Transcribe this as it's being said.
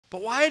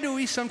But why do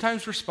we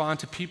sometimes respond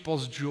to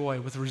people's joy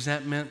with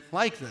resentment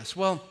like this?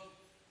 Well,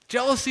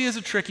 jealousy is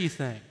a tricky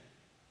thing.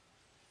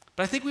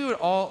 But I think we would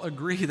all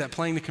agree that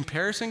playing the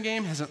comparison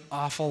game has an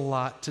awful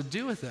lot to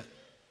do with it.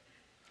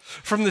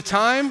 From the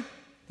time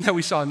that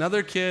we saw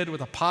another kid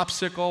with a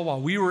popsicle while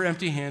we were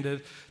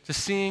empty-handed, to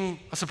seeing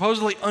a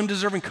supposedly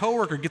undeserving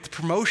coworker get the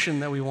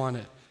promotion that we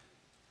wanted.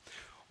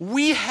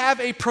 We have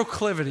a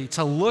proclivity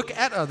to look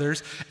at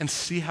others and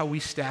see how we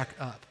stack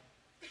up.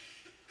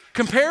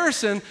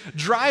 Comparison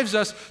drives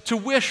us to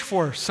wish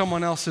for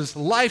someone else's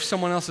life,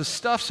 someone else's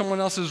stuff,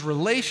 someone else's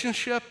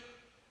relationship.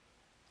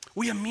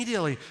 We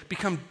immediately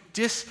become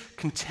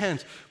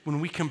discontent when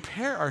we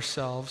compare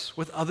ourselves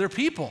with other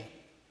people.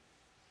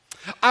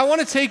 I want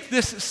to take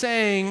this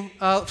saying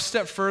a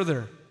step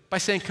further by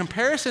saying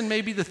comparison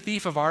may be the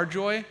thief of our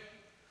joy,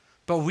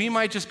 but we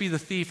might just be the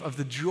thief of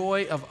the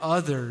joy of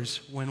others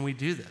when we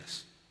do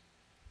this.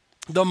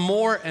 The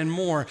more and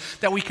more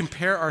that we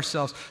compare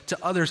ourselves to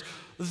others,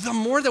 the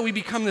more that we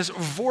become this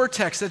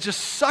vortex that just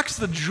sucks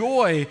the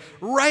joy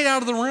right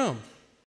out of the room.